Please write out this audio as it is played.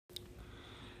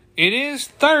It is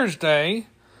Thursday,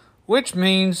 which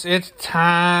means it's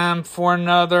time for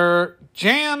another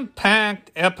jam-packed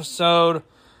episode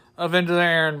of Into the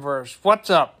Aaronverse.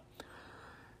 What's up?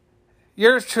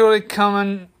 Yours truly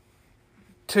coming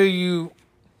to you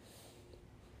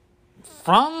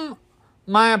from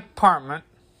my apartment,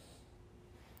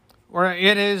 where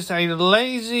it is a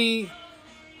lazy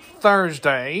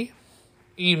Thursday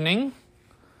evening,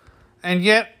 and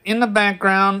yet in the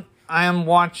background I am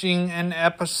watching an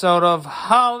episode of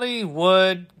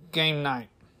Hollywood Game Night.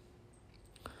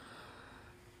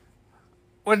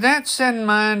 With that said in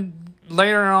mind,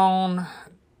 later on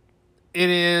it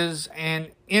is an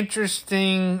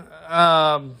interesting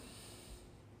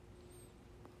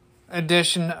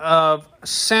edition of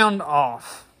Sound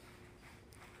Off.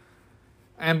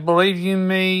 And believe you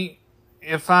me,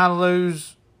 if I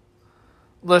lose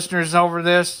listeners over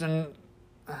this, then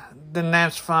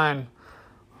that's fine.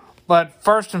 But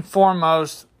first and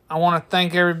foremost, I want to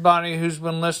thank everybody who's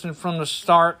been listening from the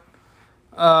start.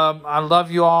 I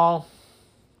love you all.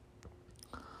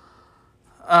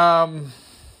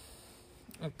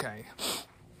 Okay.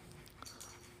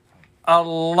 A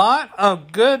lot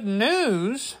of good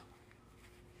news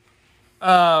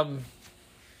to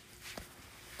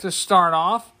start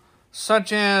off,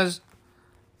 such as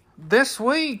this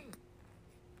week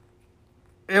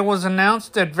it was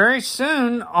announced that very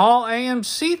soon all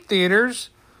AMC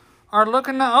theaters are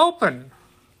looking to open.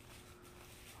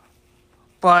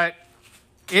 But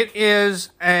it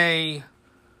is a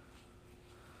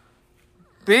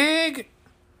big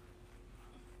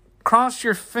cross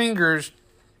your fingers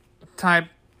type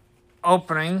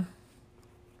opening,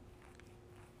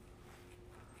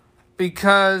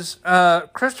 because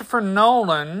Christopher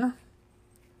Nolan,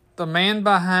 the man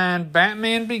behind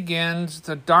Batman Begins,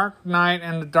 The Dark Knight,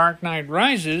 and The Dark Knight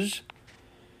Rises,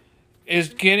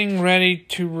 is getting ready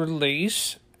to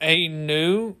release a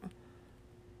new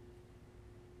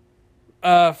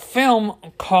film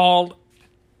called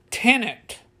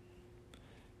Tenet.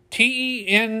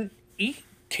 Tenet.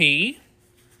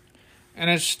 And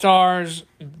it stars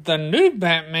the new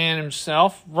Batman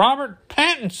himself, Robert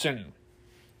Pattinson.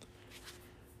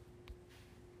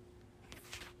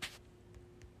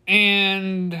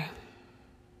 And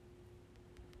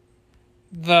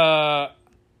the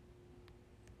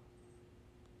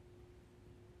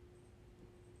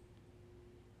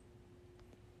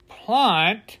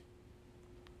plot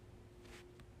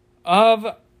of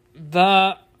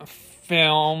the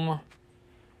film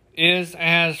is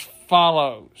as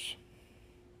follows.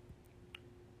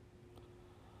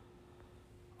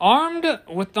 Armed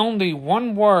with only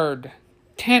one word,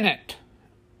 Tenet,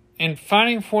 in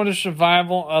fighting for the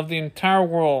survival of the entire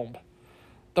world,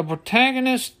 the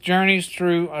protagonist journeys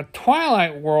through a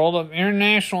twilight world of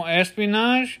international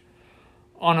espionage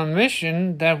on a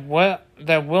mission that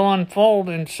will unfold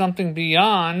in something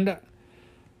beyond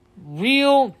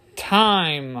real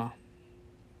time.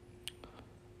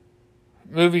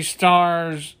 Movie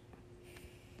stars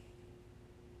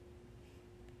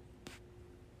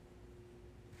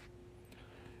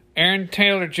Aaron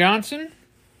Taylor Johnson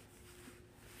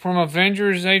from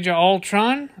Avengers Age of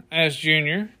Ultron as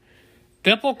Junior,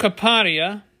 Dimple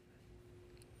Kapadia,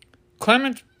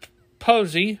 Clement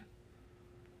Posey,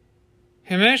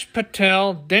 Himesh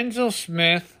Patel, Denzel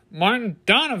Smith, Martin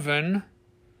Donovan,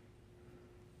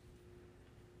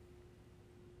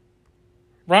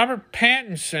 Robert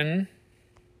Pattinson,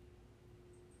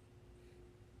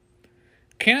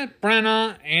 Kenneth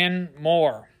Branagh, and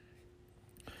more.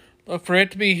 Look for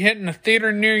it to be hitting a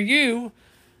theater near you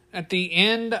at the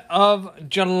end of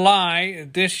July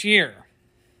this year.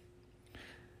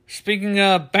 Speaking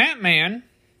of Batman,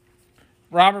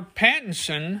 Robert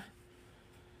Pattinson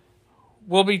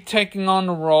will be taking on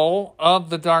the role of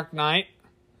the Dark Knight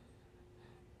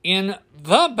in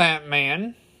The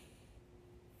Batman,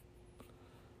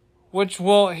 which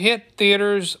will hit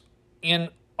theaters in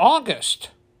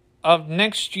August of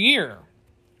next year.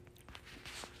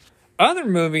 Other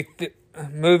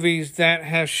movies that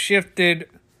have shifted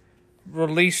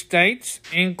release dates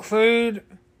include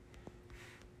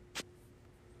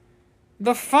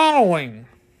the following.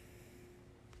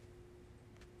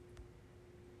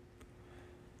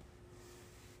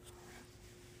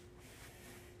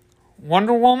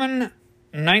 Wonder Woman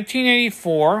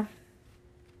 1984,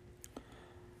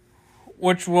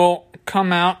 which will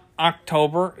come out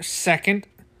October 2nd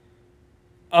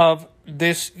of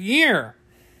this year.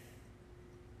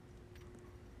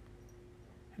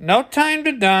 No Time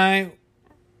to Die,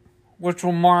 which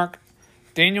will mark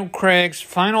Daniel Craig's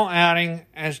final outing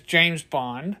as James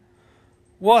Bond,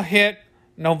 will hit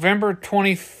November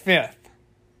 25th.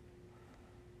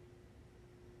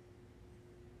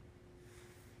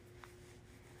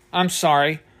 I'm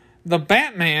sorry, The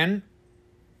Batman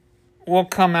will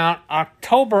come out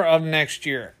October of next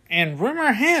year. And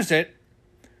rumor has it,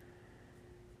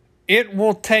 it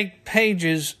will take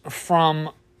pages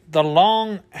from The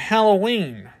Long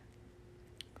Halloween.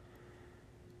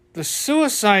 The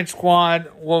Suicide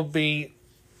Squad will be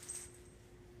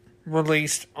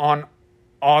released on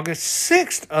August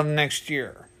 6th of next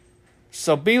year.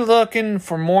 So be looking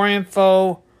for more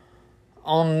info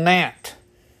on that.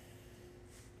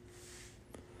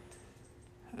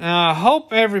 Now, I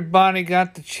hope everybody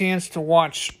got the chance to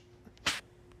watch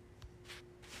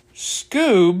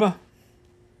Scoob,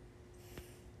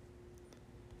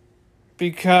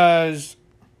 because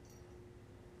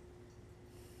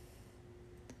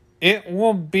it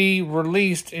will be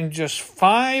released in just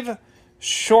 5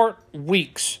 short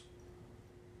weeks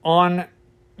on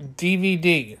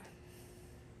DVD,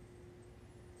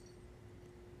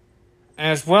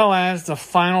 as well as the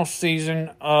final season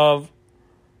of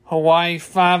Hawaii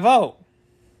Five-0.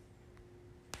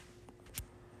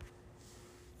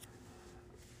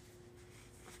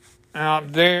 Now,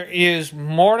 there is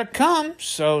more to come,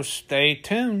 so stay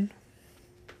tuned.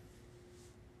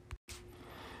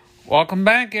 Welcome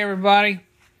back, everybody.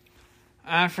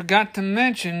 I forgot to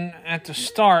mention at the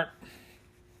start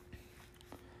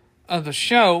of the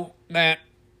show that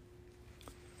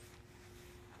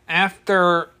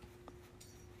after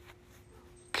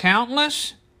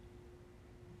countless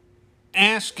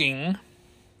asking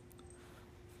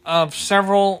of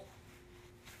several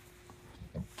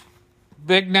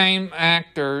big name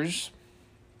actors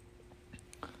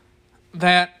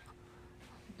that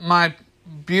my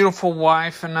beautiful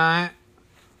wife and I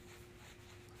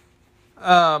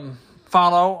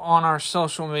follow on our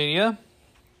social media,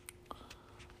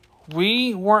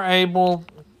 we were able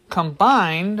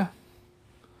combined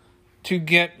to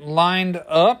get lined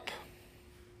up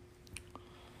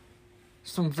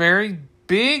some very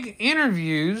big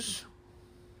interviews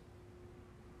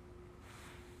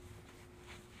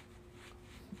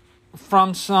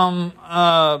from some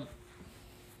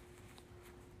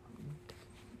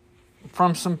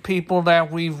people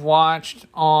that we've watched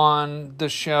on the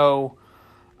show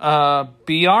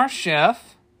Be Our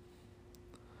Chef,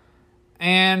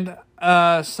 and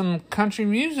some country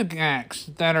music acts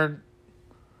that are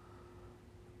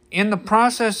in the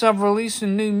process of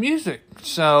releasing new music.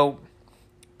 So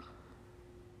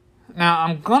now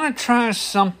I'm going to try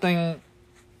something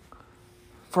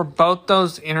for both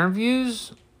those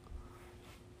interviews,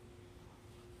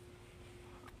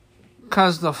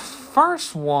 because the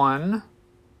first one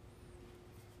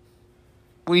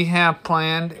we have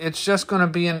planned, it's just going to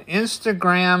be an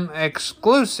Instagram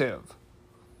exclusive.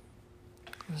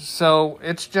 So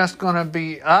it's just going to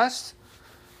be us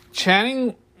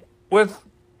chatting with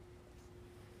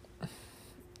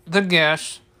the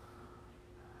guests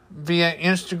via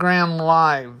Instagram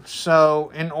Live.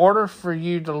 So in order for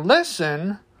you to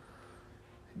listen,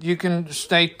 you can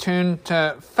stay tuned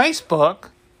to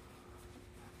Facebook,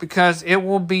 because it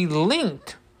will be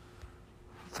linked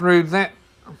through there.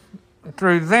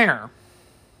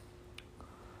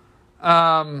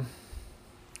 And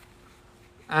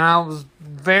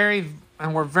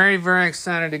we're very, very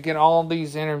excited to get all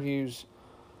these interviews.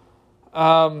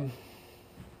 What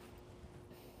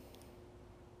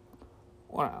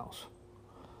else?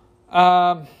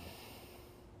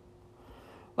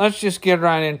 Let's just get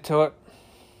right into it.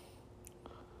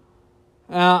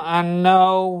 Now, I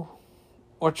know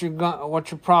what you're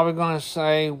probably going to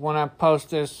say when I post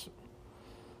this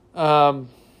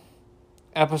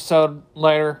episode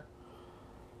later.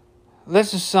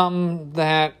 This is something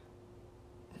that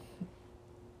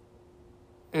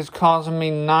is causing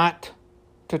me not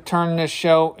to turn this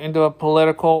show into a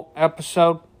political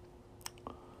episode.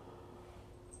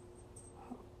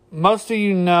 Most of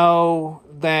you know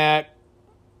that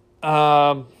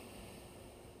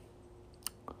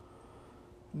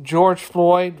George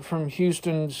Floyd from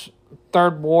Houston's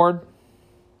 3rd Ward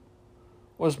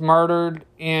was murdered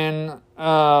in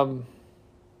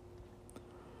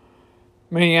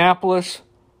Minneapolis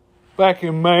back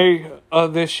in May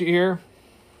of this year.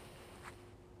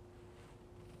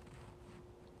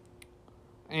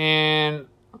 And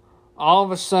all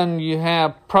of a sudden you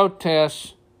have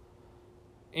protests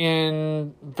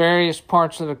in various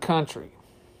parts of the country.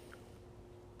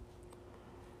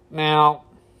 Now,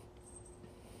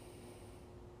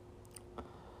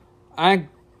 I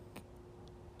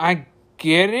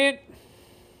get it.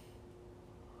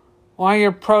 Why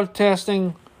you're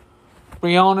protesting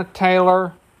Breonna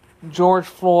Taylor, George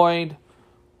Floyd,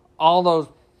 all those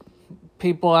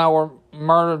people that were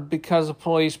murdered because of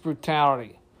police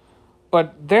brutality.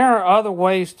 But there are other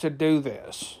ways to do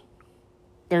this.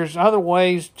 there's other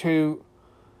ways to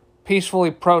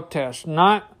peacefully protest.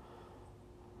 Not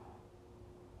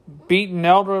beat an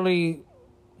elderly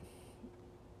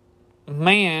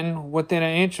man within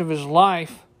an inch of his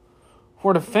life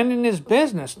for defending his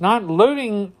business. Not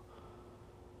looting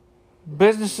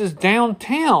businesses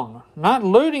downtown. Not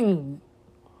looting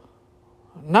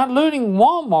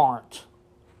Walmart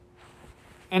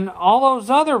and all those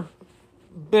other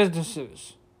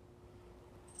businesses.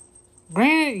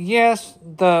 Granted, yes,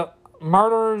 the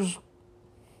murderers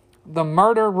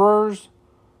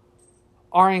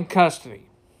are in custody.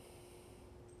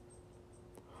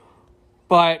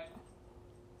 But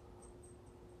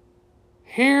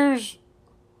here's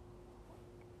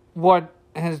what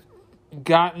has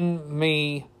gotten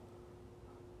me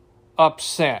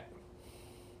upset.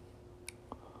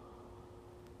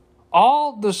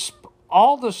 All the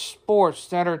sports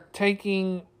that are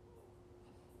taking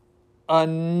a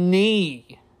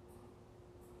knee,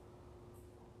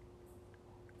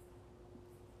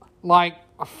 like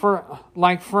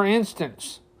for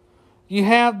instance, you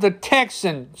have the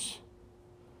Texans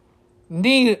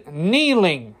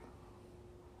kneeling.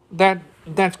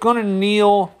 That's going to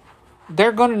kneel.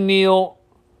 They're going to kneel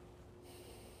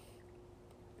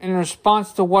in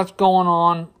response to what's going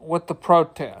on with the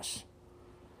protests.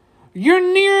 You're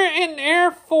near an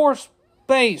Air Force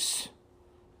base,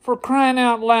 for crying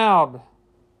out loud.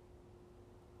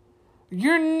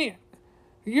 You're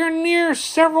near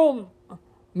several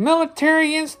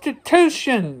military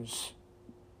institutions.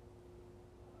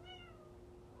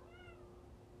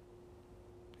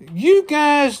 You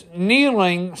guys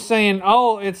kneeling, saying,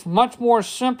 oh, it's much more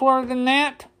simpler than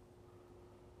that.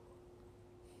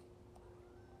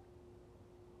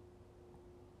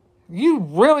 You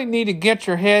really need to get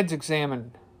your heads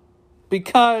examined.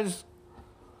 Because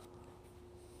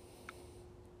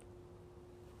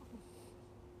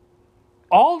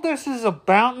all this is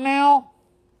about now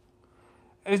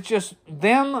is just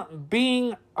them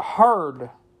being heard.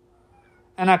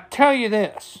 And I tell you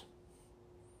this.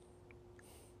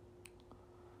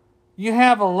 You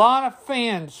have a lot of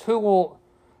fans who will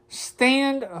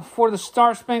stand for the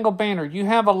Star-Spangled Banner. You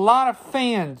have a lot of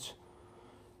fans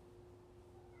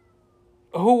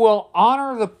who will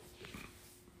honor the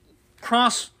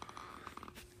cross.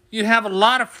 You have a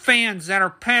lot of fans that are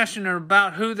passionate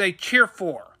about who they cheer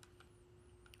for.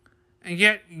 And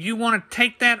yet you want to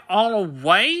take that all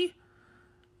away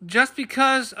just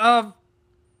because of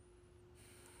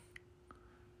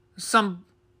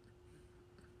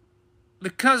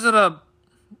because of the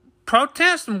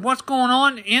protest and what's going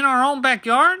on in our own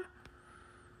backyard?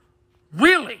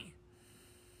 Really?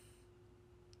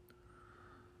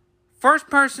 First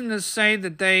person to say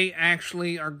that they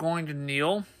actually are going to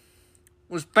kneel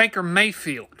was Baker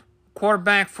Mayfield,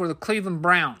 quarterback for the Cleveland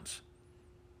Browns.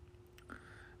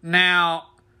 Now,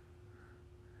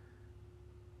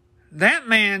 that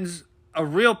man's a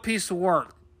real piece of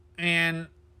work, and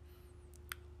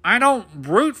I don't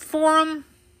root for him,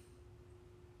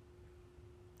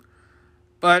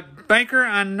 but Baker,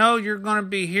 I know you're going to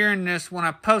be hearing this when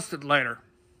I post it later.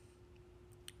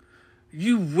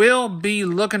 You will be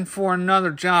looking for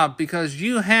another job because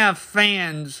you have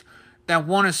fans that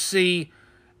want to see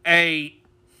a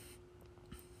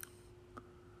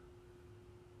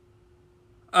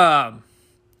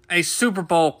Super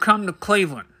Bowl come to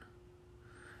Cleveland.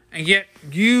 And yet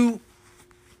you,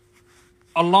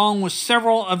 along with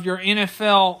several of your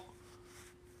NFL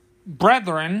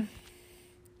brethren,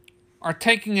 are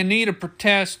taking a knee to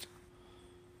protest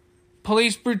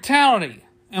police brutality.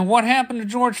 And what happened to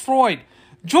George Floyd?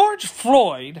 George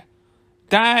Floyd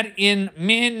died in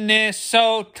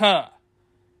Minnesota.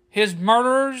 His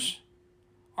murderers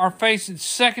are facing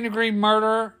second-degree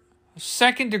murder,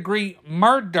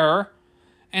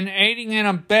 and aiding and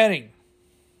abetting.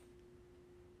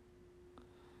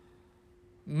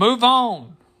 Move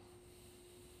on.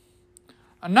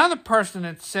 Another person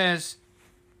that says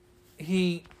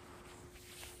he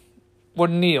would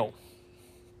kneel.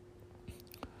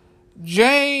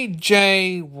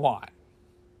 J.J. Watt,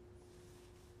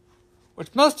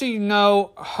 which most of you know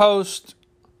hosts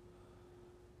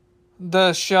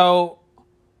the show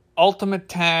Ultimate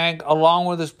Tag along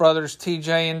with his brothers TJ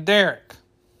and Derek.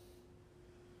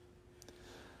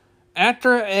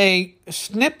 After a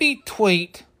snippy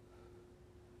tweet,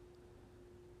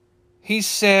 he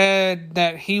said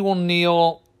that he will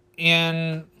kneel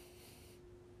in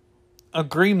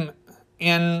agreement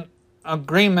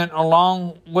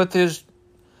along with his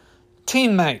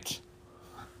teammates.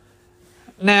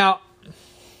 Now,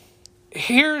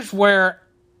 here's where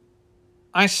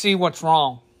I see what's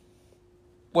wrong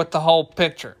with the whole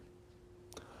picture.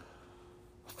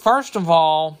 first of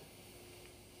all,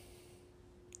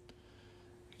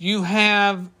 you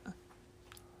have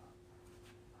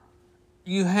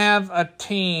a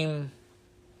team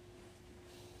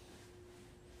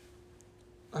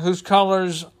whose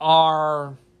colors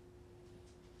are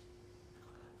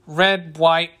red,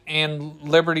 white, and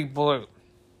Liberty blue.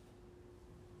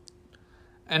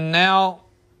 And now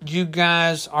you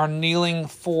guys are kneeling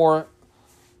for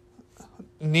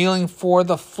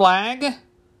the flag.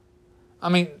 I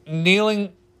mean,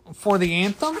 kneeling for the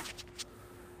anthem.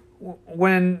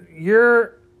 When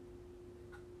you're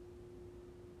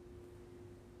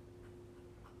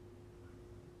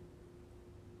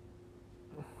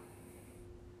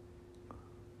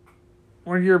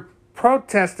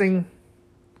protesting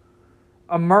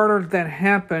a murder that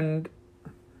happened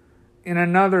in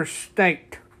another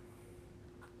state.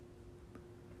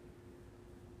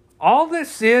 All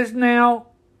this is now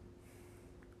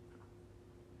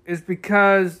is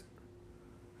because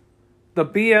the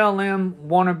BLM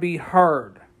want to be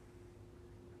heard.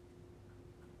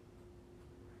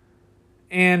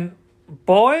 And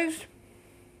boys,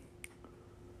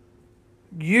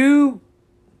 you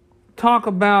talk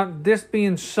about this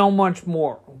being so much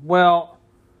more. Well,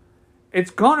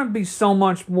 it's going to be so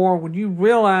much more when you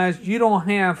realize you don't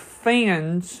have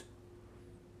fans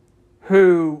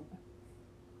who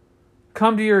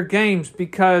come to your games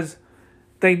because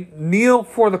they kneel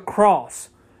for the cross.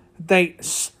 They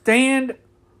stand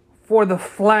for the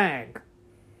flag.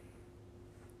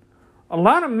 A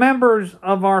lot of members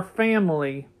of our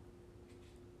family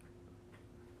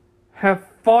have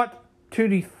fought to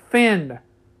defend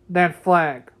that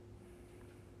flag.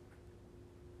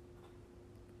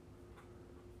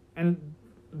 And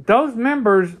those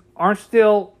members are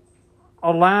still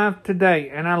alive today.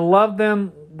 And I love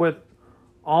them with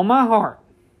all my heart.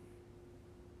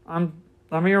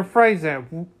 Let me rephrase that.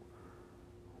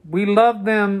 We love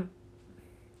them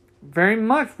very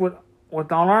much with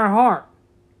all our heart.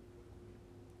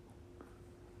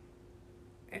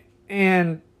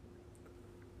 And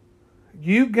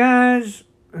you guys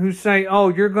who say, oh,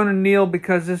 you're going to kneel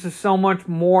because this is so much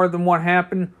more than what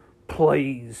happened,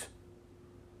 please.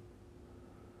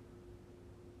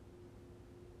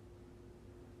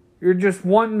 You're just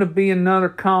wanting to be another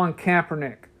Colin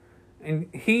Kaepernick. And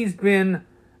he's been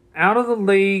out of the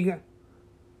league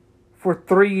for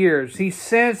 3 years. He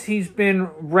says he's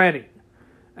been ready.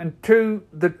 And to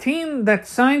the team that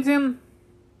signs him,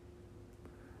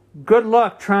 good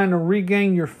luck trying to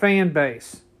regain your fan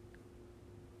base.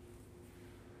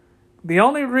 The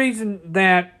only reason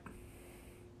that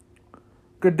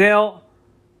Goodell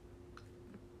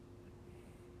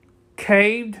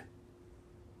caved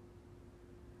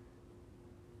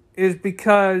is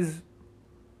because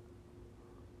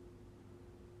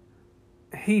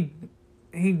he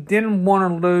didn't want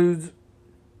to lose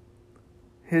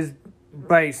his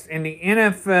base. And the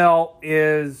NFL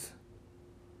is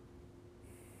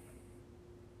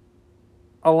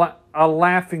a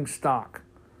laughing stock.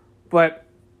 But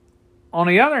on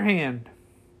the other hand,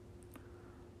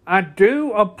 I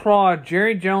do applaud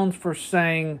Jerry Jones for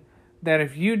saying that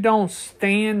if you don't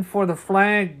stand for the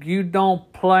flag, you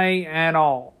don't play at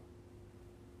all.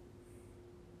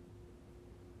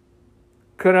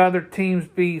 Could other teams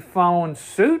be following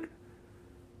suit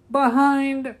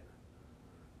behind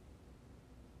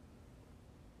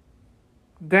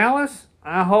Dallas?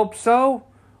 I hope so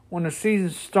when the season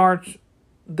starts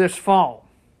this fall.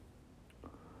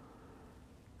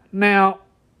 Now,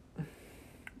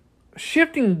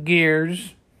 shifting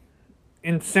gears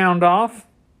in Sound Off,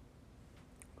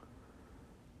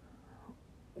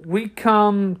 we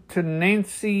come to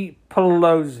Nancy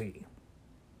Pelosi,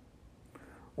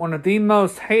 one of the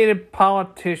most hated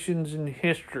politicians in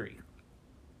history.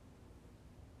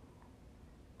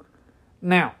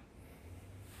 Now,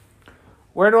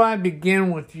 where do I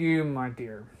begin with you, my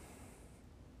dear?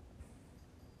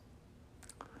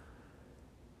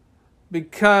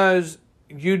 Because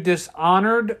you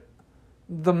dishonored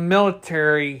the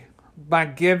military by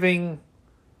giving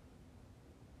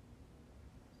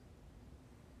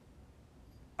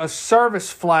a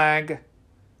service flag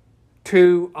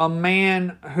to a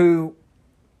man who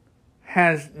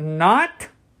has not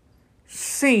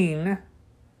seen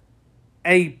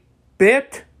a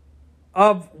bit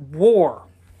of war.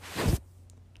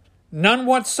 None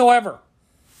whatsoever.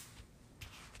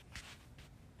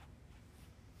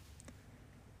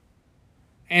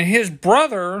 And his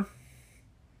brother,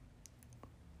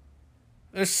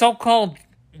 the so-called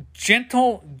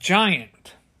gentle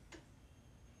giant.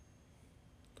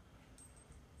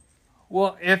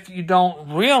 Well, if you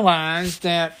don't realize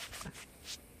that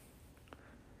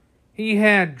he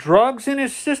had drugs in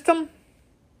his system,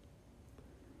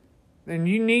 then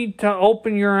you need to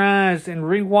open your eyes and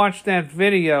rewatch that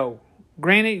video.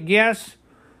 Granted, yes,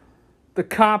 the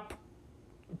cop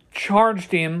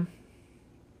charged him.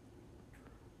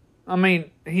 I mean,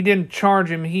 he didn't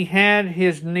charge him. He had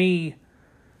his knee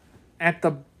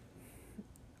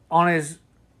on his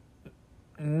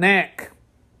neck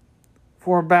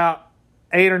for about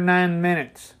 8 or 9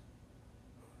 minutes.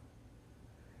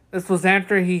 This was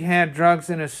after he had drugs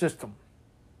in his system.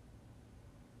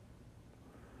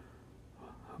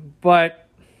 But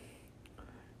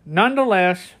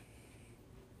nonetheless,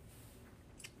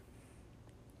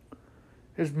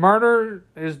 his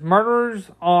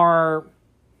murderers are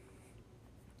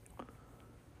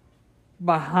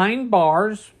behind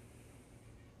bars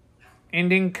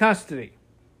and in custody.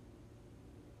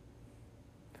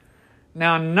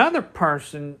 Now, another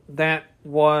person that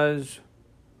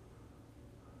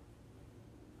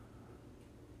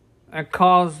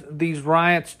caused these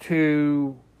riots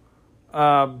to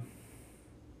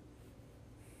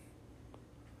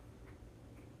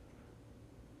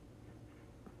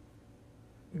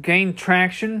gain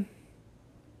traction,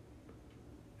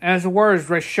 as it were, is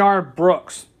Rayshard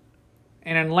Brooks,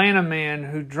 an Atlanta man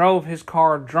who drove his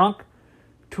car drunk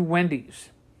to Wendy's,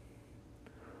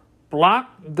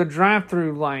 blocked the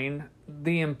drive-through lane.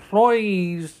 The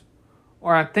employees,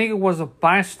 or I think it was a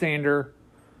bystander,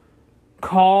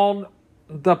 called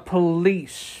the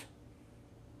police.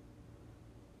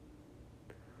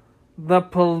 The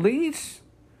police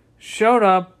showed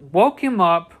up, woke him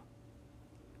up,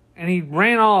 and he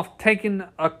ran off taking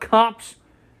a cop's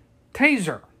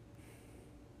taser.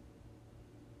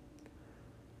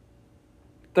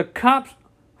 The cops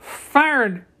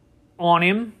fired on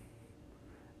him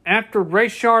after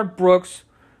Rayshard Brooks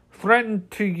threatened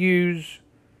to use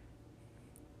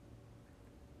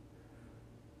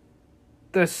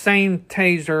the same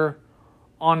taser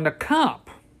on the cop.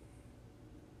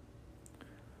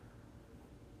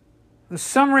 The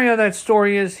summary of that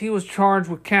story is he was charged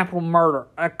with capital murder.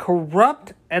 A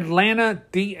corrupt Atlanta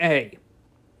DA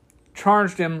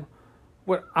charged him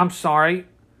with,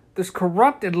 this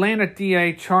corrupt Atlanta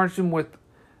DA charged him with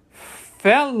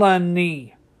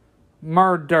felony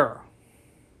murder.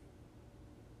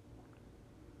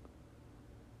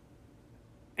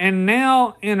 And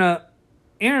now in an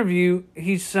interview,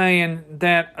 he's saying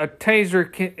that a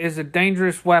taser is a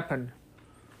dangerous weapon.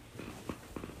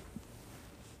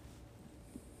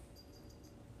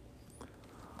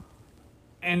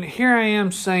 And here I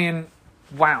am saying,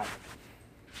 wow.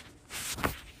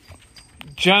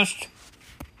 Just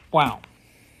wow.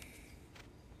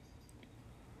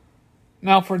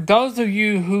 Now, for those of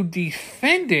you who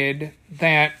defended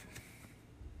that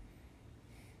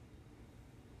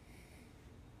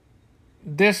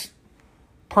this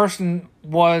person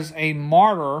was a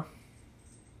martyr,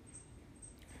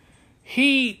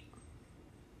 he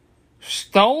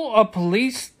stole a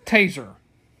police taser,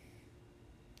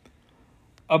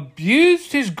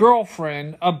 abused his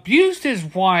girlfriend, abused his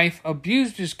wife,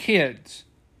 abused his kids.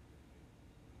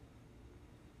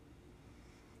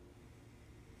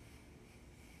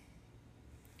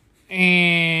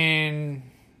 And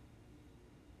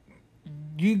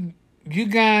you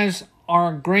guys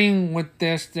are agreeing with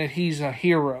this, that he's a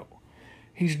hero.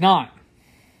 He's not.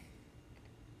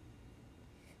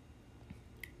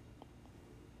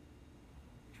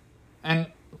 And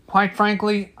quite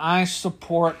frankly, I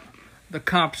support the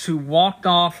cops who walked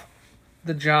off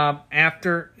the job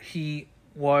after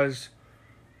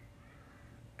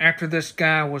this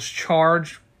guy was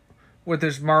charged with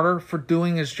his murder for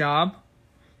doing his job.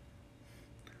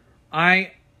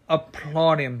 I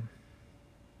applaud him.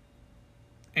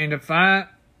 And if I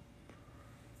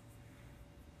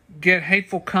get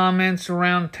hateful comments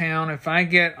around town, if I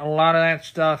get a lot of that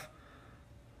stuff,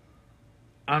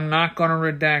 I'm not going to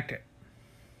redact it.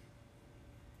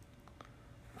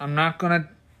 I'm not going to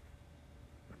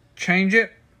change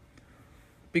it,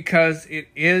 because it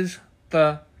is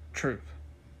the truth.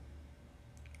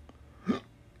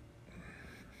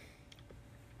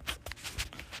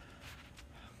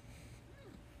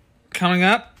 Coming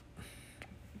up,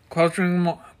 closing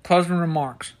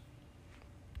remarks.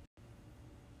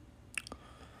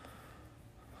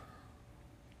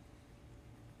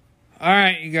 All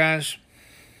right, you guys.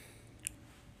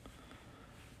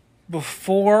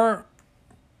 Before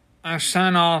I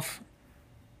sign off,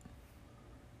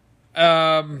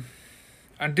 I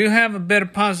do have a bit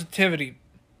of positivity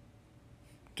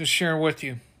to share with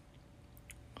you.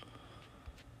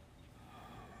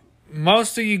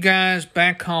 Most of you guys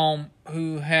back home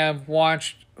who have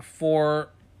watched for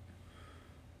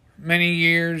many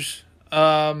years,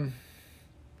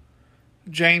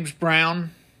 James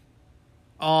Brown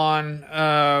on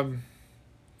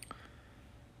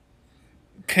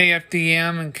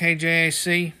KFDM and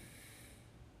KJAC.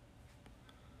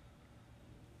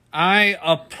 I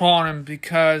applaud him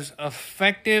because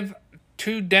effective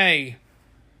today,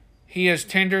 he has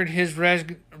tendered his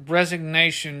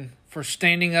resignation for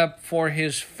standing up for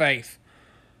his faith.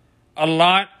 A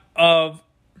lot of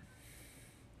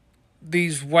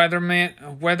these weathermen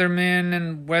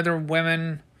and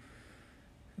weatherwomen,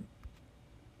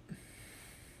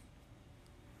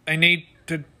 they need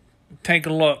to take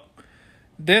a look.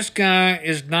 This guy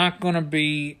is not going to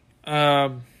be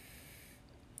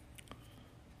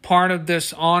part of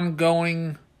this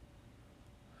ongoing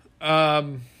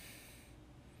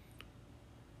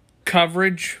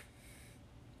coverage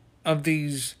of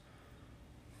these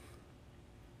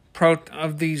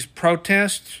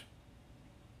protests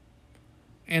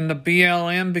in the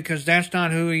BLM, because that's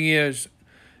not who he is.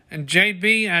 And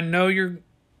JB, I know you're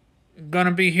going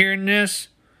to be hearing this.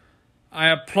 I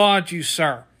applaud you,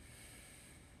 sir.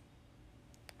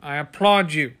 I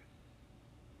applaud you.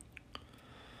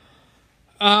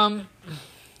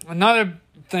 Another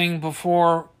thing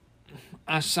before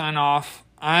I sign off,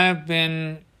 I've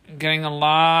been getting a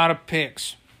lot of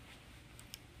pics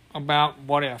about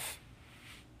What If.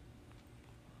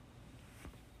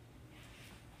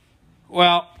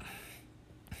 Well,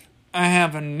 I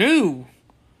have a new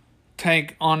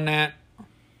take on that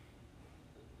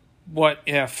What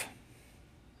If.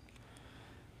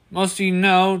 Most of you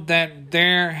know that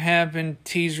there have been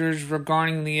teasers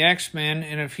regarding the X-Men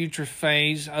in a future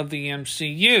phase of the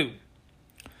MCU.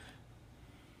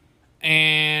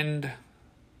 And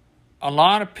a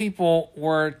lot of people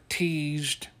were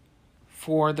teased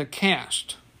for the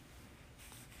cast.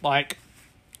 Like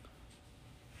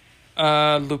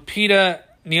Lupita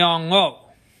Nyong'o,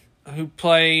 who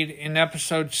played in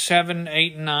episodes 7,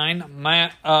 8, and 9,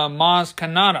 Maz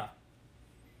Kanata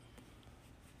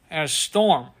as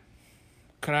Storm.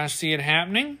 Could I see it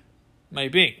happening?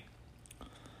 Maybe.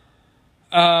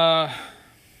 Alexandra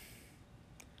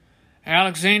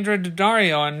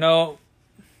Daddario, I know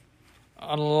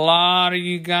a lot of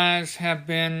you guys have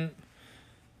been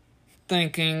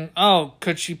thinking, oh,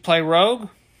 could she play Rogue?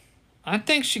 I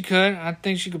think she could. I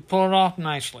think she could pull it off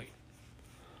nicely.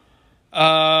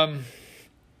 Jensen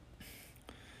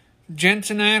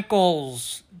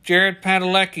Ackles, Jared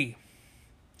Padalecki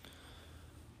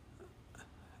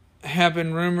have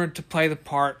been rumored to play the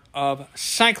part of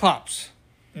Cyclops.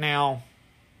 Now,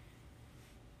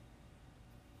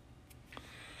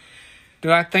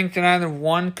 do I think that either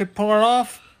one could pull it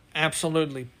off?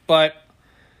 Absolutely. But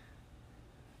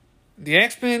the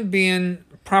X-Men being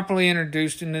properly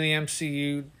introduced into the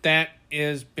MCU, that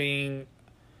is being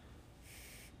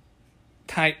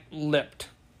tight-lipped.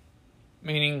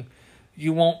 Meaning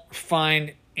you won't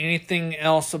find anything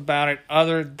else about it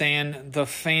other than the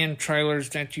fan trailers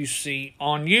that you see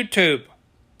on YouTube.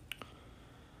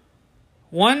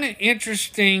 One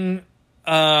interesting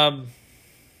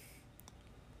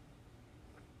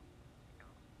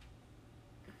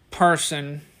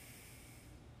person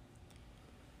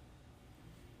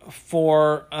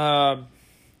for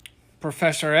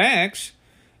Professor X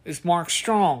is Mark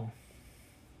Strong.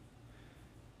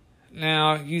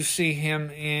 Now you've seen him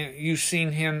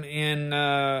in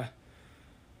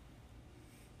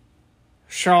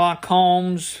Sherlock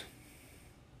Holmes.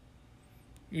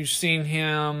 You've seen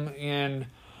him in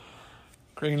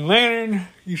Green Lantern.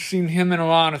 You've seen him in a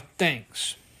lot of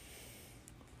things.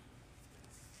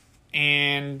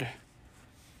 And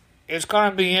it's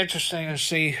going to be interesting to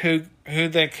see who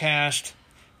they cast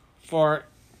for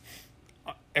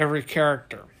every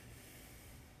character.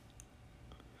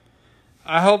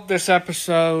 I hope this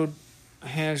episode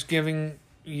has given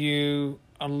you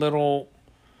a little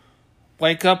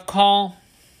wake-up call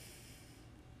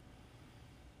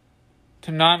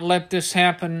to not let this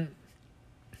happen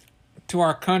to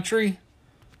our country.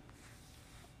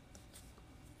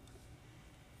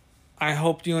 I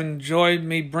hope you enjoyed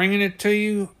me bringing it to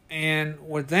you. And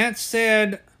with that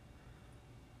said,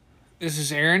 this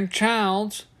is Aaron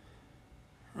Childs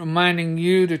reminding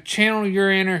you to channel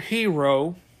your inner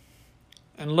hero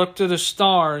and look to the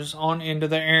stars on Into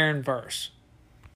the Aaronverse.